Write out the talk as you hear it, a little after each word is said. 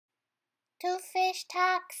Two Fish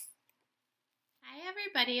Talks. Hi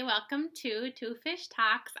everybody, welcome to Two Fish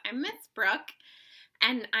Talks. I'm Miss Brooke,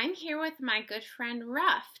 and I'm here with my good friend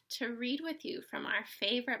Ruff to read with you from our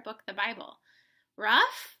favorite book, the Bible.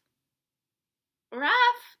 Ruff? Ruff?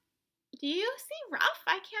 Do you see Ruff?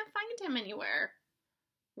 I can't find him anywhere.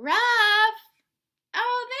 Ruff!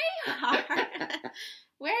 Oh, there you are.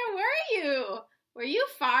 Where were you? Were you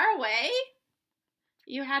far away?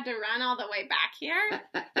 You had to run all the way back here?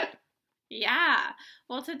 Yeah.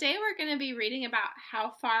 Well, today we're going to be reading about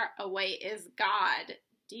how far away is God.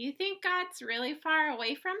 Do you think God's really far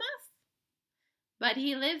away from us? But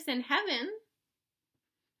he lives in heaven.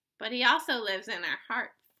 But he also lives in our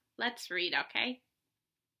hearts. Let's read, okay?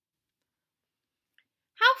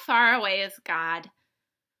 How far away is God?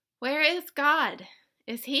 Where is God?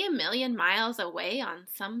 Is he 1,000,000 miles away on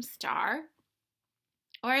some star?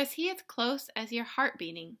 Or is he as close as your heart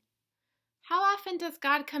beating? How often does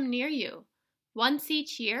God come near you? Once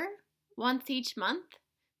each year? Once each month?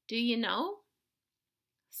 Do you know?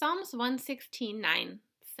 Psalms 116:9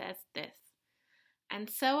 says this, "And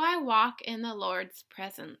so I walk in the Lord's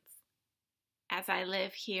presence as I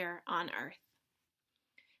live here on earth."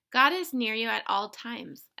 God is near you at all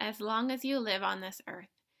times, as long as you live on this earth.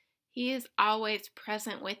 He is always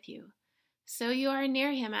present with you, so you are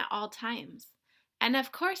near him at all times. And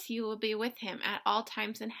of course you will be with him at all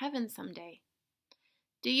times in heaven someday.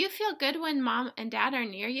 Do you feel good when mom and dad are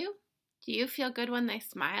near you? Do you feel good when they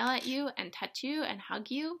smile at you and touch you and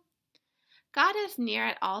hug you? God is near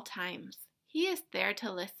at all times. He is there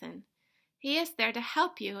to listen. He is there to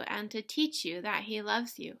help you and to teach you that he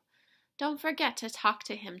loves you. Don't forget to talk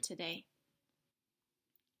to him today.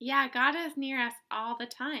 Yeah, God is near us all the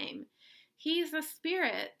time. He's a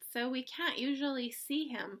spirit, so we can't usually see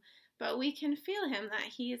him, but we can feel him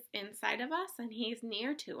that he's inside of us and he's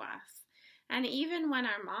near to us. And even when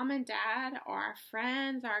our mom and dad or our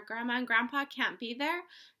friends or our grandma and grandpa can't be there,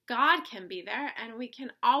 God can be there and we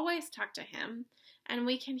can always talk to him and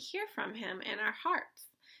we can hear from him in our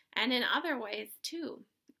hearts and in other ways too.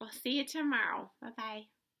 We'll see you tomorrow. Bye-bye.